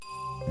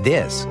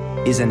This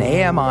is an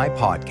AMI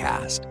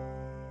podcast.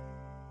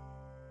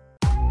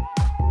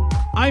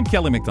 I'm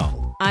Kelly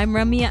McDonald. I'm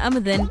Ramya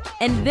Amadin,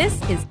 and this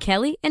is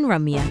Kelly and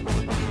Ramya.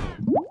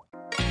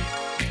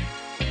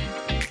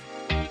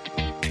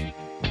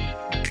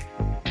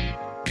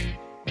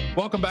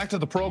 Welcome back to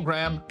the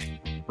program.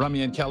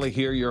 Ramya and Kelly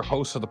here, your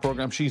hosts of the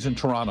program. She's in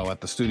Toronto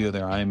at the studio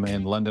there. I'm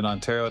in London,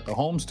 Ontario at the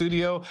home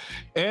studio.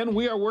 And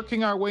we are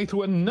working our way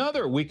through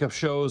another week of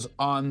shows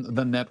on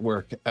the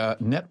networks,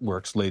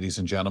 ladies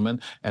and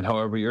gentlemen. And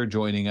however you're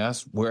joining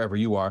us, wherever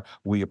you are,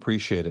 we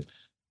appreciate it.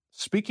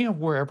 Speaking of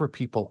wherever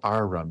people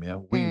are,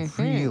 Ramya, we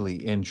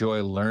really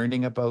enjoy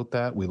learning about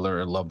that. We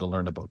love to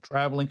learn about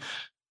traveling.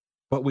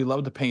 But we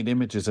love to paint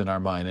images in our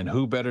mind, and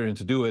who better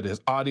to do it is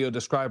audio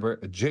describer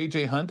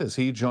JJ Hunt as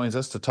he joins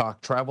us to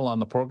talk travel on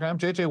the program.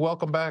 JJ,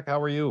 welcome back.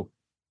 How are you?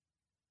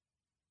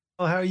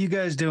 Well, how are you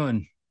guys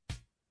doing?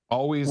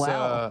 Always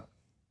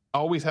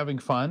having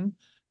fun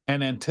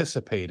and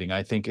anticipating,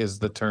 I think, is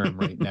the term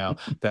right now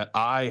that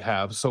I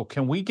have. So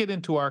can we get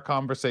into our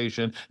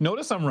conversation?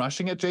 Notice I'm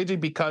rushing it,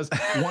 JJ, because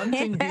one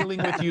thing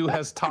dealing with you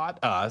has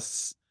taught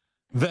us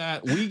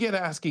that we get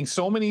asking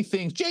so many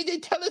things.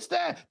 JJ, tell us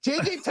that.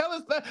 JJ, tell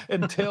us that.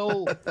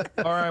 Until,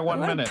 all right,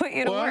 1 minute. Put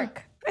you to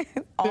work.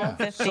 All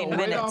 15 minutes.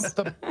 Right off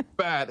the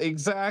bat,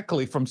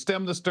 exactly. From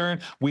stem to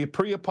stern, we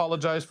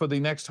pre-apologize for the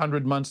next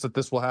 100 months that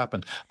this will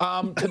happen.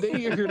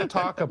 Today, you're here to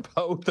talk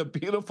about the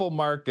beautiful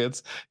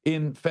markets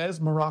in Fez,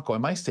 Morocco.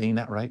 Am I saying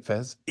that right,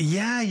 Fez?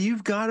 Yeah,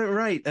 you've got it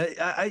right.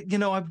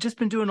 I've just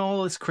been doing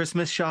all this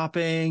Christmas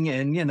shopping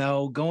and,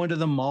 going to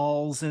the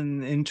malls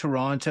in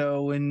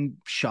Toronto and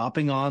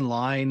shopping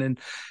online and,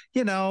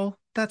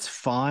 that's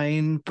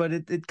fine, but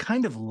it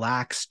kind of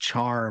lacks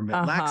charm. It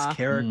lacks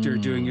character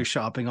doing your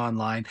shopping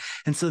online.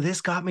 And so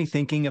this got me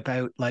thinking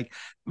about like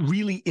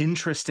really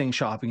interesting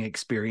shopping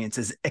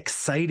experiences,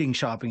 exciting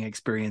shopping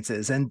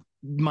experiences. And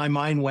my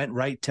mind went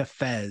right to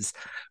Fez.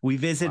 We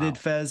visited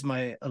Fez.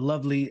 My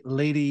lovely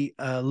lady,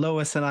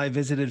 Lois, and I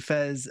visited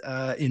Fez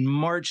in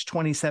March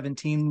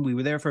 2017. We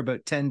were there for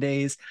about 10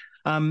 days.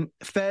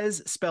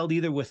 Fez, spelled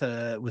either with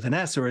an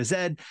S or a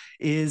Z,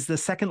 is the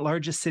second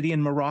largest city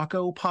in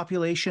Morocco,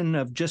 population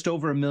of just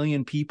over 1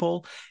 million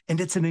people. And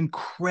it's an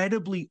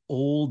incredibly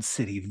old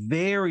city,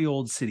 very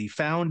old city,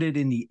 founded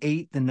in the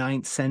 8th and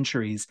 9th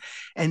centuries.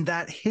 And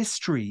that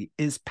history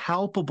is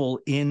palpable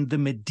in the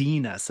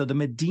Medina. So the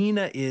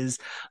Medina is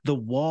the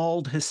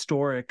walled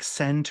historic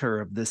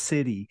center of the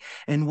city.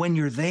 And when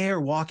you're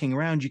there walking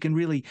around, you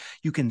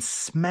can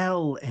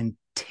smell and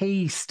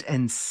taste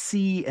and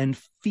see and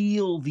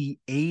feel the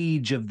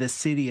age of the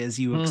city as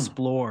you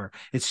explore.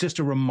 It's just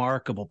a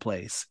remarkable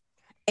place.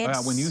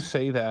 When you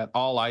say that,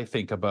 all I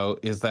think about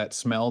is that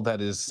smell that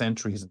is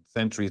centuries and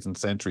centuries and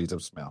centuries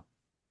of smell.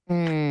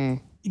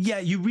 Yeah,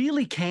 you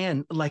really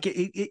can. Like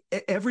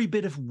every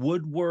bit of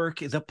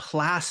woodwork, the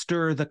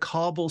plaster, the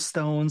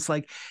cobblestones,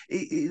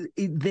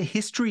 the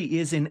history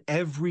is in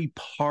every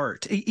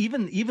part.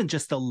 Even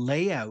just the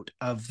layout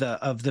of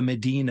the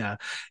Medina,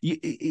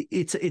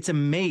 it's a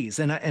maze.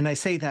 And I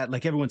say that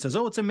like everyone says,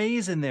 oh, it's a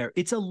maze in there.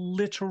 It's a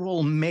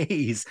literal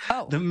maze.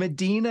 Oh. The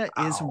Medina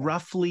is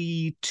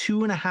roughly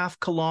 2.5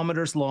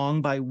 kilometers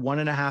long by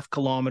 1.5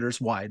 kilometers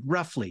wide,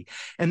 roughly.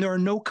 And there are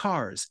no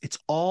cars. It's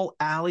all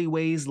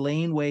alleyways,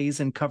 laneways,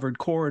 and covered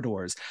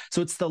corridors.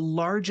 So it's the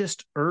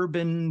largest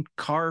urban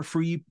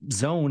car-free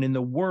zone in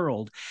the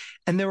world.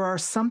 And there are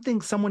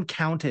someone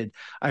counted,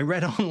 I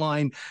read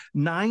online,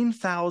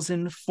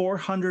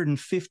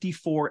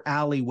 9,454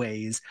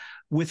 alleyways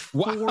with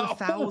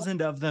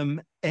 4,000 of them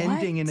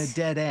ending in a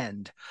dead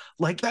end.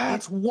 Like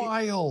that's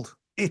wild.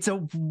 It's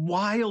a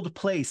wild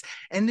place.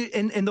 And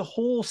the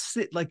whole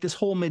this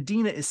whole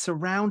Medina is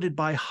surrounded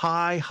by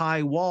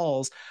high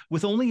walls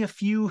with only a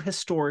few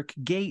historic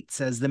gates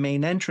as the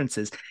main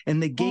entrances.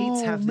 And the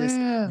gates have this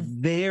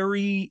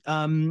very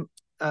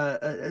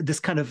this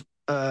kind of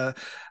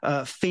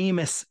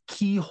famous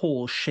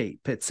keyhole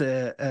shape. It's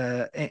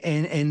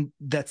and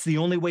that's the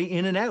only way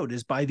in and out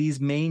is by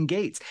these main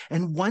gates.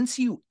 And once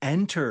you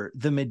enter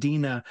the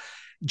Medina,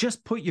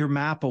 just put your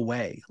map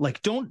away. Like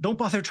don't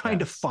bother trying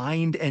to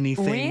find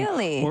anything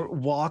or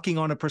walking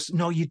on a person.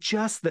 No, you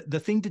just the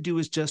thing to do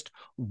is just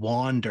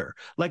wander.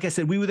 Like I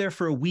said, we were there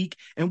for a week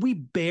and we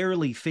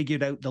barely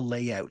figured out the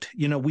layout.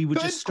 We would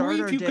just start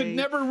our day. You could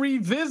never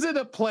revisit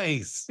a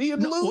place.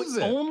 You'd lose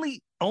it.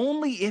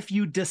 Only if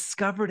you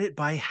discovered it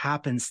by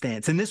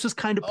happenstance. And this was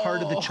kind of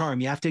part of the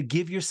charm you have to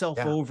give yourself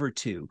over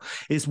to,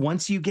 is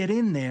once you get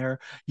in there,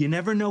 you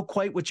never know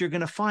quite what you're going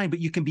to find, but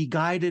you can be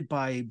guided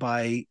by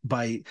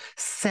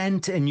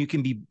scent and you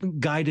can be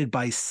guided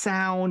by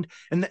sound.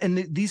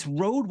 And these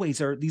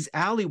alleyways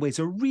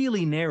are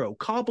really narrow,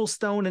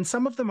 cobblestone, and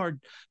some of them are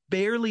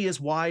barely as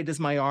wide as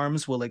my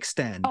arms will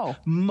extend.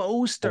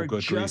 Most are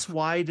just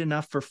wide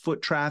enough for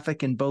foot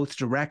traffic in both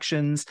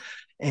directions.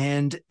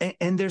 and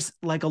there's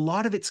like a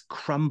lot of it's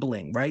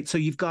crumbling, right? So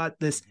you've got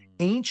this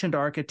ancient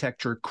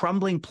architecture,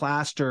 crumbling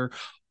plaster,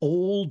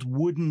 old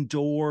wooden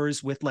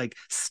doors with like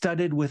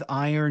studded with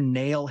iron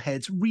nail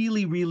heads,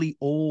 really, really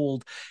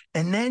old.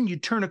 And then you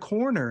turn a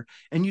corner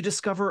and you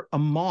discover a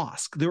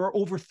mosque. There are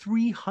over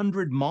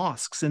 300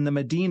 mosques in the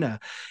Medina,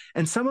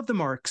 and some of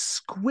them are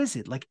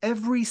exquisite, like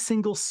every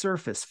single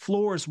surface,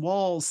 floors,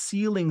 walls,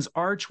 ceilings,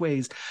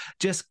 archways,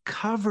 just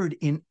covered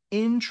in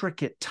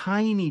intricate,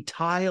 tiny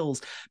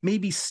tiles,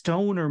 maybe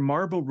stone or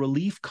marble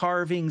relief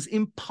carvings,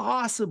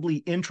 impossibly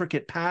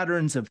intricate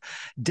patterns of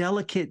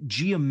delicate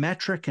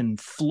geometric and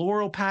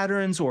floral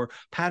patterns or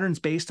patterns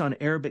based on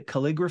Arabic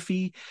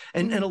calligraphy.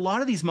 And a lot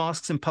of these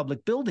mosques and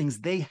public buildings,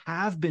 they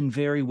have been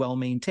very well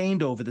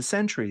maintained over the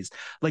centuries.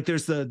 Like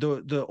there's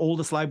the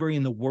oldest library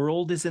in the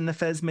world is in the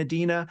Fez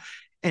Medina.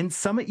 And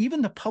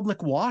even the public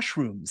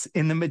washrooms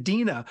in the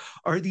Medina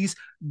are these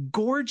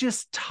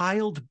gorgeous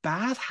tiled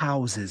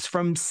bathhouses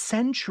from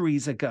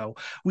centuries ago.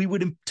 We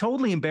would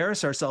totally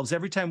embarrass ourselves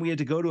every time we had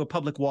to go to a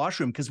public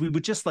washroom because we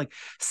would just like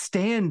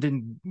stand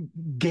and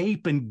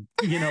gape and,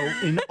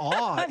 in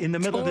awe in the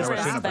middle of this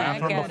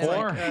bathroom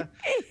before.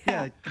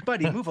 Yeah,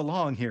 buddy, move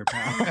along here,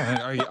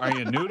 pal. Are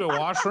you new to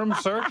washrooms,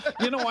 sir?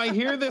 I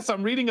hear this.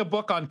 I'm reading a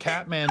book on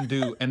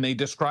Kathmandu, and they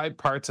describe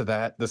parts of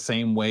that the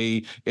same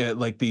way,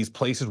 like these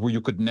places where you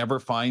could never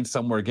find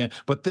somewhere again.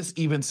 But this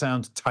even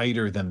sounds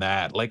tighter than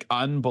that, like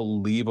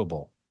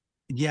unbelievable.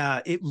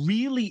 Yeah, it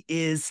really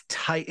is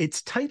tight.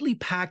 It's tightly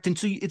packed. And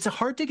so it's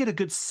hard to get a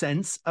good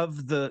sense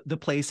of the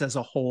place as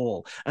a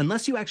whole.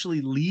 Unless you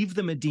actually leave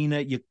the Medina,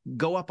 you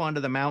go up onto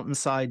the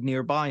mountainside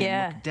nearby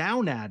and look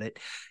down at it.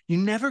 You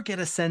never get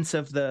a sense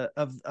of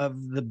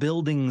the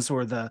buildings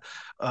or the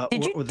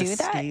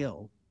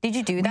scale. Did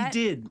you do that?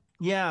 We did.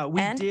 Yeah,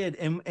 we did.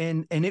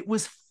 And it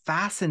was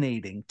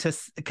fascinating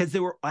because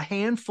there were a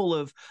handful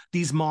of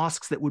these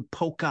mosques that would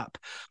poke up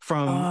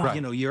from,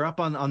 you're up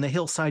on the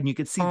hillside and you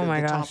could see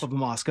the top of a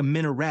mosque, a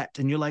minaret.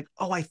 And you're like,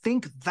 oh, I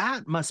think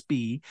that must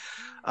be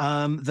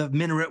the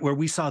minaret where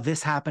we saw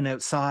this happen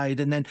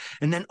outside. And then,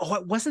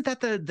 wasn't that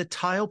the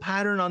tile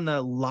pattern on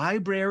the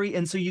library?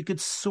 And so you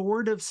could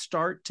sort of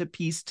start to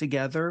piece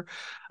together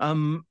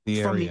from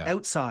the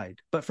outside,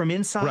 but from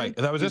inside. Right.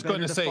 I was just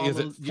going to say, is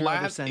it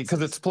flat?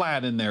 Because it's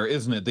flat in there,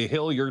 isn't it? The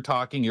hill you're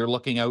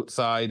looking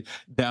outside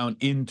down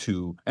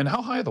into, and how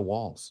high are the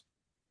walls?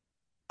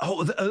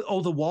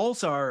 The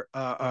walls are,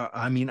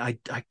 I mean, I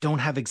don't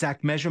have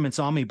exact measurements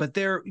on me, but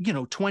they're,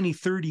 20,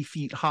 30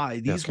 feet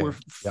high. These were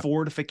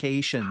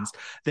fortifications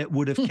that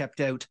would have kept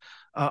out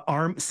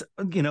arms,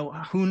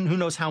 who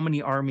knows how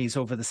many armies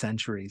over the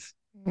centuries.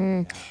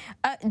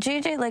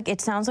 JJ,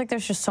 it sounds like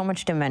there's just so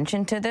much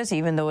dimension to this,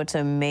 even though it's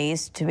a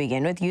maze to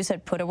begin with. You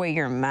said put away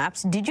your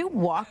maps. Did you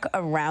walk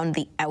around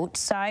the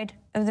outside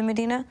of the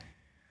Medina?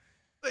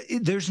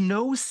 There's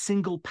no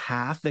single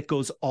path that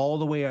goes all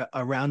the way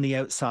around the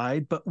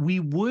outside, but we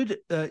would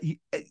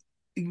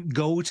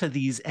go to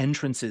these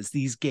entrances,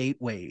 these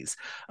gateways,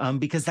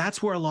 because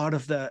that's where a lot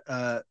of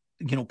the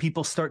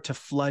people start to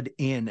flood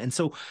in. And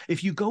so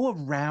if you go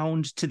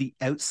around to the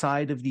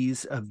outside of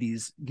these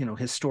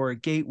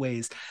historic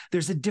gateways,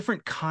 there's a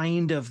different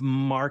kind of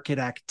market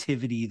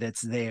activity that's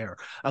there.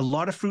 A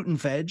lot of fruit and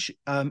veg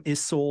is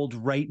sold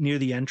right near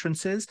the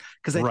entrances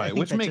because I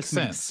think that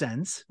makes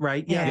sense,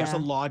 right? Yeah, there's a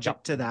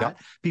logic to that.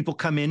 People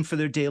come in for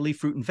their daily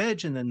fruit and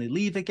veg and then they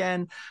leave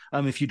again.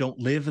 If you don't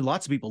live, and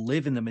lots of people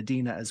live in the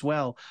Medina as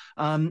well.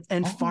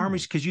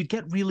 Farmers, because you'd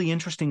get really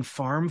interesting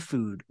farm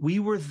food. We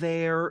were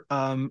there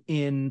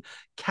in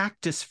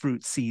cactus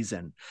fruit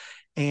season.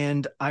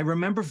 And I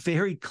remember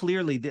very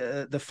clearly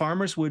the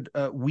farmers would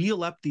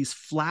wheel up these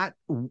flat,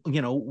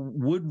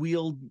 wood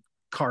wheeled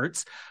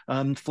carts,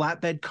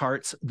 flatbed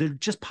carts. They're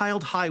just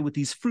piled high with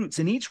these fruits.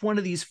 And each one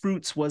of these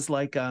fruits was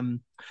like, like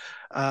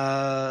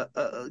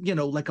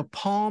a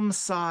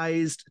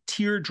palm-sized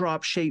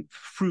teardrop-shaped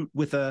fruit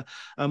with a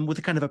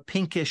kind of a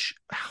pinkish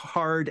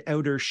hard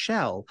outer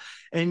shell.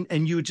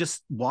 And you would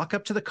just walk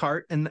up to the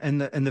cart and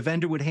the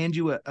vendor would hand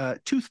you a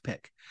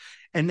toothpick.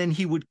 And then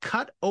he would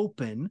cut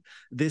open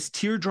this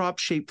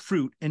teardrop-shaped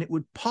fruit and it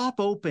would pop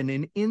open.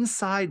 And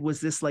inside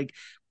was this like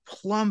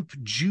plump,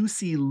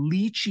 juicy,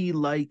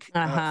 lychee-like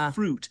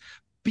fruit,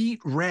 beet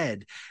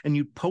red. And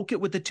you'd poke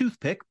it with the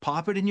toothpick,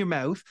 pop it in your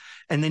mouth,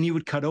 and then you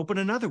would cut open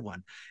another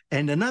one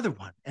and another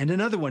one and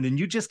another one. And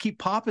you just keep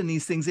popping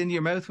these things into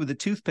your mouth with a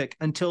toothpick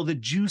until the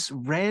juice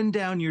ran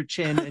down your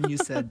chin and you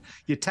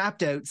you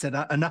tapped out, said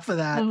enough of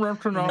that, and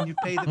then you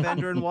pay the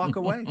vendor and walk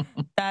away.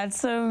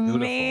 That's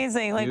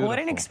amazing. Beautiful. What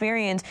an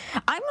experience.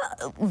 I'm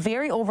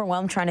very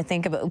overwhelmed trying to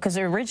think about, because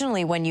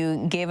originally when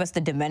you gave us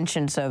the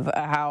dimensions of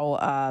how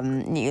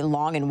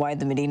long and wide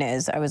the Medina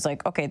is, I was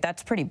like, okay,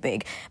 that's pretty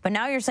big. But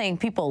now you're saying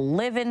people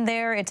live in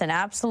there. It's an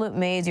absolute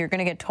maze. You're going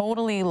to get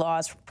totally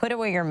lost. Put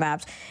away your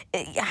maps.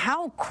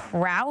 How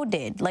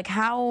crowded?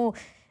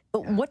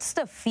 What's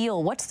the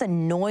feel? What's the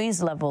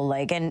noise level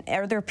like? And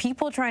are there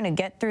people trying to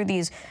get through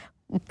these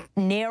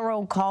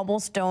narrow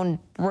cobblestone,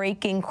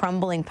 breaking,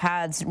 crumbling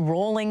paths,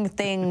 rolling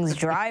things,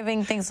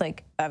 driving things,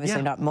 like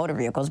obviously not motor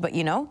vehicles, but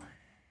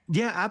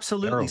Yeah,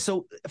 absolutely.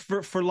 Terrible.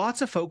 So for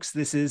lots of folks,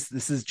 this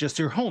is just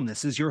your home.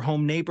 This is your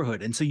home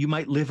neighborhood, and so you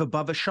might live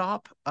above a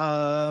shop,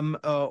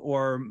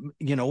 or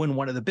in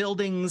one of the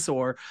buildings,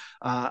 or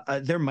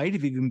there might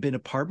have even been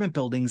apartment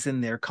buildings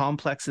in there,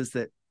 complexes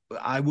that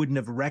I wouldn't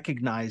have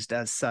recognized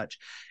as such.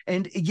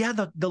 And yeah,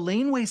 the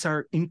laneways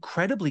are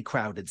incredibly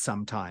crowded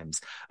sometimes,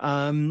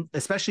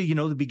 especially,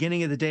 the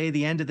beginning of the day,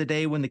 the end of the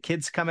day, when the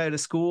kids come out of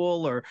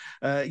school, or,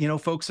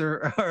 folks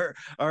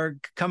are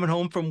coming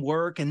home from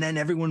work, and then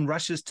everyone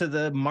rushes to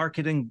the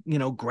market and,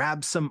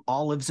 grabs some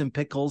olives and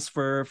pickles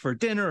for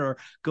dinner, or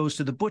goes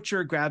to the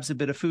butcher, grabs a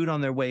bit of food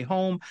on their way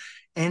home.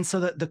 And so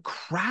the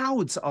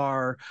crowds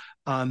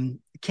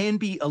can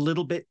be a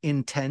little bit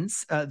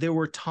intense. There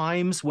were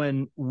times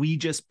when we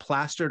just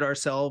plastered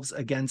ourselves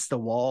against the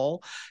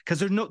wall, because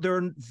there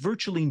are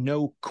virtually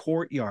no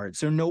courtyards.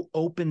 There are no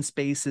open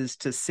spaces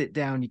to sit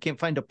down. You can't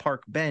find a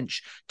park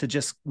bench to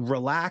just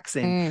relax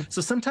in.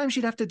 So sometimes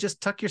you'd have to just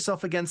tuck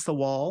yourself against the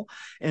wall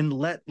and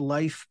let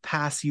life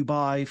pass you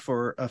by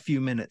for a few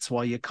minutes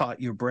while you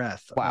caught your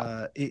breath.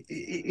 Wow.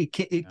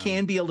 It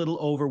can be a little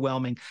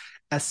overwhelming,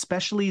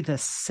 especially the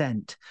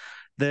scent.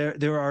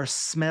 There are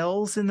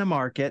smells in the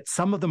market.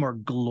 Some of them are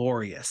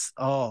glorious.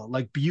 Oh,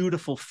 like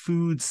beautiful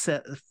food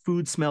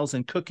smells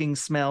and cooking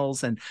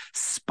smells and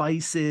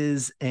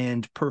spices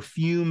and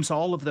perfumes.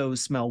 All of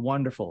those smell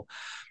wonderful.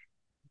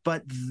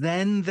 But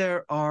then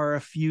there are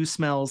a few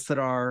smells that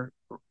are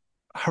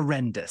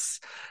horrendous.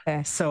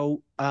 Okay.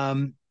 So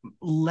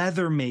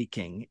leather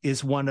making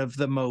is one of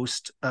the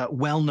most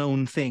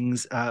well-known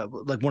things,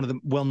 like one of the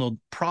well-known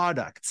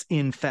products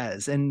in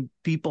Fez. And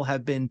people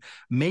have been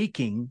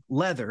making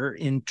leather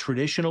in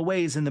traditional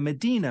ways in the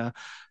Medina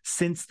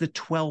since the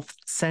 12th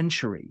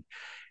century.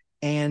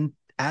 And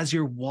as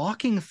you're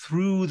walking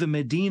through the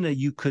Medina,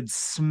 you could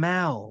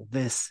smell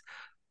this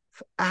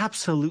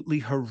absolutely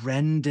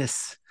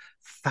horrendous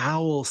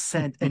foul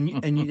scent,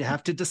 and you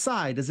have to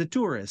decide as a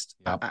tourist.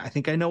 Yep. I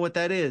think I know what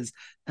that is.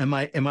 Am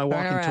I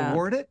walking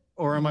toward it,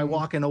 or am I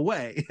walking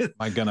away? Am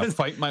I gonna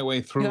fight my way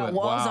through it?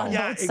 Walls Wow. on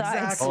Yeah, both sides.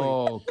 exactly.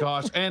 Oh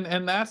gosh,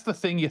 and that's the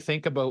thing. You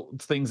think about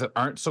things that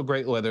aren't so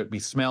great, whether it be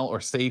smell or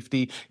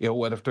safety.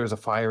 What if there's a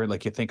fire?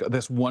 Like, you think of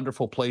this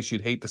wonderful place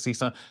you'd hate to see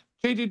some.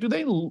 JJ, do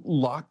they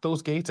lock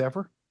those gates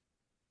ever?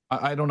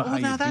 I don't know how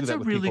you do that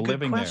with people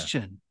living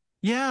there.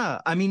 Yeah,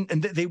 I mean,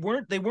 and they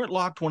weren't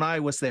locked when I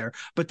was there,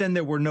 but then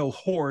there were no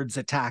hordes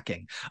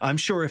attacking. I'm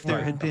sure if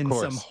there had been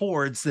some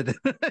hordes that,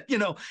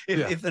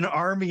 if an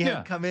army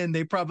had come in,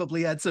 they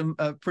probably had some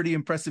pretty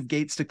impressive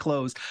gates to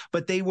close.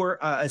 But they were,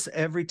 as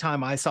every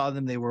time I saw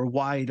them, they were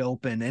wide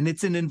open, and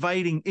it is an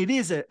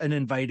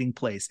inviting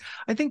place.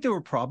 I think there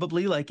were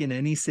probably, like in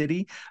any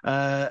city,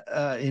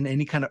 in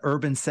any kind of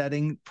urban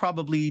setting,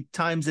 probably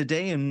times a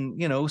day,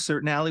 and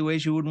certain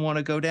alleyways you wouldn't want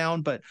to go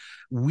down, but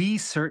we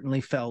certainly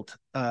felt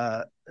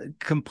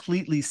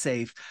completely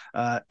safe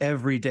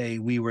every day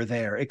we were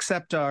there,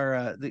 except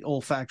the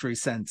olfactory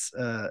sense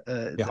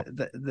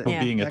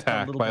being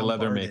attacked by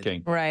leather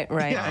making. Right.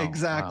 Yeah, wow,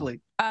 exactly.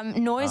 Wow.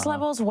 Noise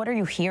levels, what are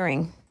you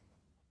hearing?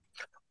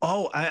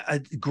 Oh, a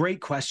great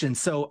question.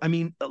 So, I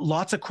mean,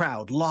 lots of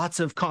crowd, lots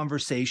of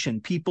conversation,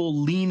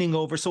 people leaning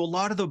over. So a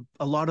lot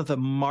of the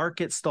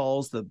market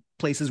stalls, the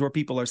places where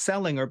people are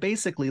selling, are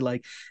basically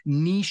like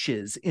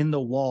niches in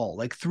the wall,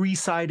 like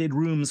 3-sided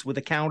rooms with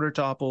a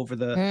countertop over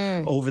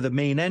the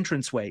main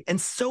entranceway, and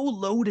so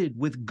loaded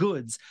with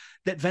goods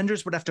that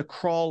vendors would have to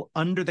crawl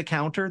under the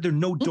counter. There's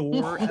no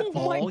door at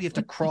all. You have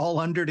to crawl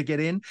under to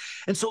get in.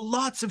 And so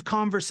lots of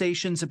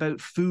conversations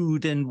about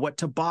food and what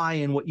to buy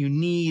and what you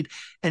need.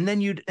 And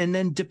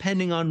then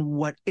depending on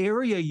what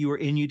area you were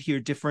in, you'd hear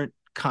different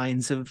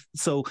kinds of.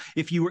 So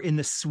if you were in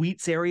the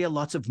sweets area,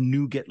 lots of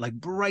nougat, like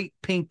bright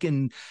pink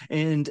and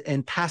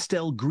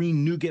pastel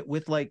green nougat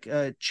with like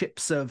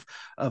chips of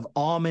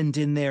almond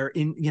in there,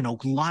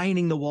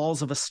 lining the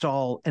walls of a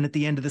stall. And at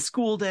the end of the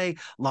school day,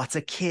 lots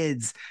of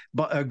kids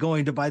are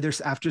going to buy their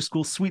after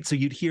school sweets, so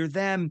you'd hear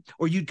them.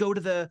 Or you'd go to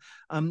the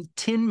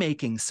tin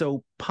making.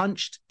 So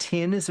punched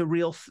tin is a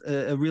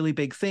really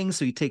big thing.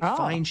 So you take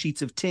fine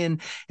sheets of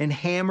tin and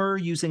hammer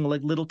using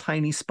like little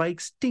tiny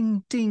spikes,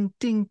 ding, ding,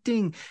 ding,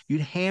 ding.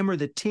 You'd hammer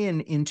the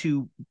tin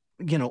into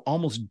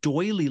almost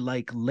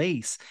doily-like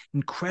lace,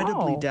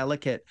 incredibly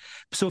delicate.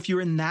 So if you're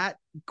in that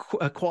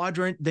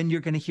quadrant, then you're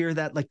going to hear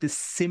that, like this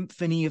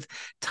symphony of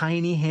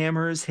tiny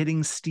hammers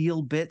hitting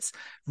steel bits.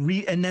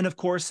 And then, of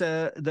course,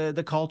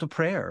 the call to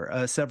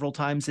prayer several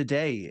times a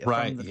day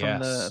from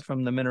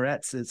the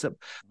minarets. It's a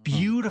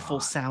beautiful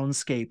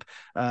soundscape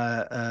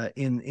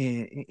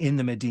in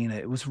the Medina.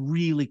 It was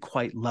really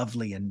quite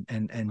lovely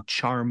and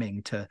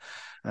charming to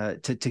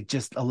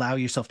just allow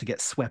yourself to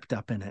get swept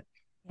up in it.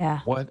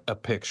 Yeah. What a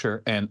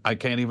picture. And I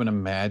can't even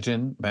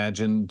imagine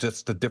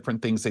just the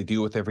different things they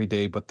deal with every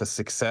day, but the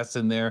success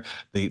in there,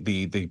 the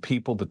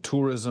people, the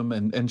tourism,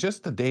 and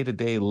just the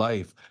day-to-day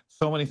life.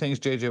 So many things,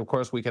 JJ, of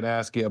course, we could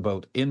ask you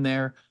about in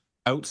there,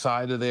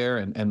 outside of there,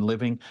 and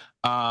living.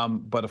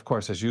 But of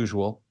course, as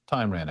usual,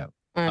 time ran out.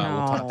 We'll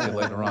talk to you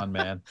later on,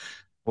 man.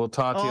 We'll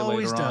talk to you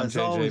later on, JJ.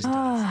 Always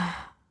does.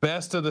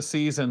 Best of the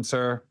season,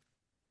 sir.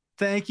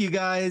 Thank you,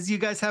 guys. You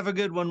guys have a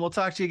good one. We'll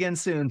talk to you again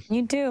soon.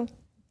 You too.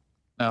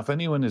 Now, if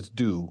anyone is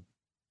due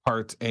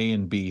parts A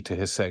and B to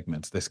his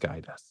segments, this guy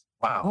does.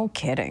 Wow. No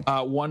kidding.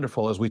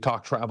 Wonderful. As we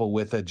talk travel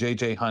with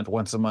JJ Hunt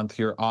once a month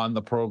here on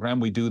the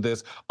program. We do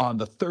this on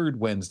the third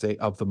Wednesday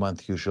of the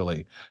month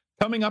usually.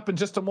 Coming up in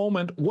just a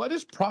moment, what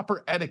is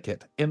proper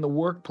etiquette in the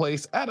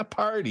workplace at a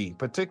party,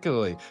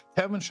 particularly?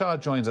 Kevin Shaw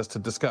joins us to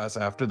discuss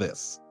after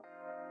this.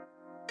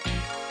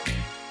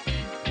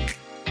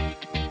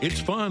 It's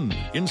fun,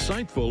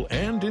 insightful,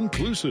 and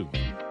inclusive.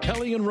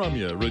 Kelly and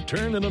Ramya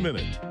return in a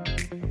minute.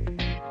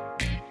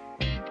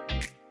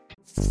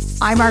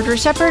 I'm Margaret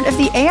Shepard of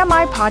the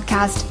AMI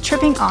podcast,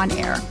 Tripping on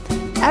Air.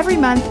 Every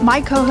month,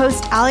 my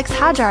co-host Alex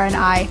Hajar and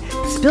I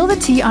spill the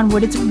tea on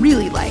what it's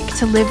really like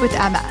to live with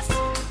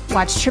MS.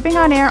 Watch Tripping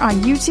on Air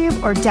on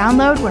YouTube or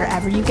download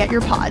wherever you get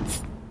your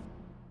pods.